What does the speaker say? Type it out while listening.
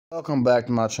Welcome back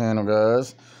to my channel,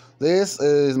 guys. This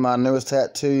is my newest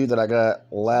tattoo that I got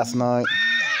last night.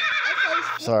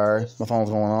 Sorry, my phone's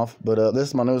going off. But this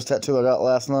is my newest tattoo I got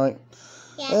last night.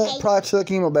 It probably took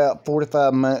him about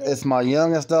 45 minutes. It's my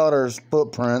youngest daughter's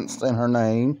footprints and her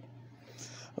name.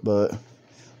 But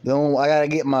I gotta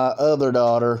get my other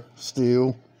daughter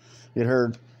still. Get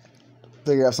her,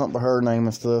 figure out something for her name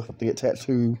and stuff to get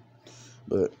tattooed.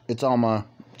 But it's on my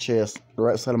chest, the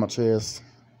right side of my chest.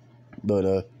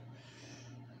 But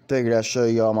figured I'd show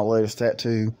y'all my latest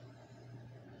tattoo.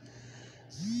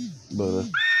 But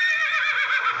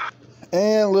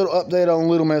and a little update on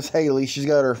little Miss Haley. She's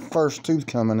got her first tooth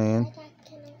coming in.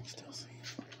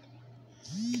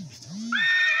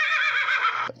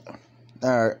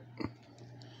 Alright.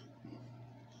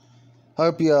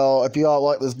 Hope y'all, if y'all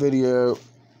like this video,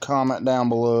 comment down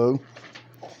below.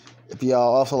 If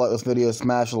y'all also like this video,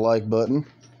 smash the like button.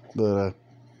 But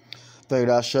figured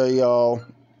I'd show y'all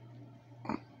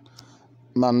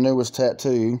my newest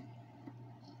tattoo.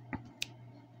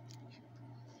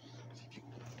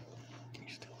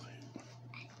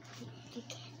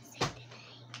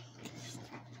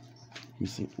 You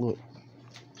see, look.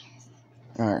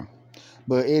 Alright.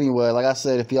 But anyway, like I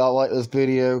said, if y'all like this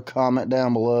video, comment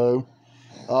down below.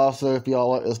 Also, if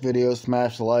y'all like this video,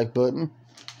 smash the like button.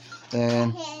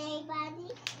 And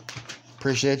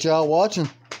appreciate y'all watching.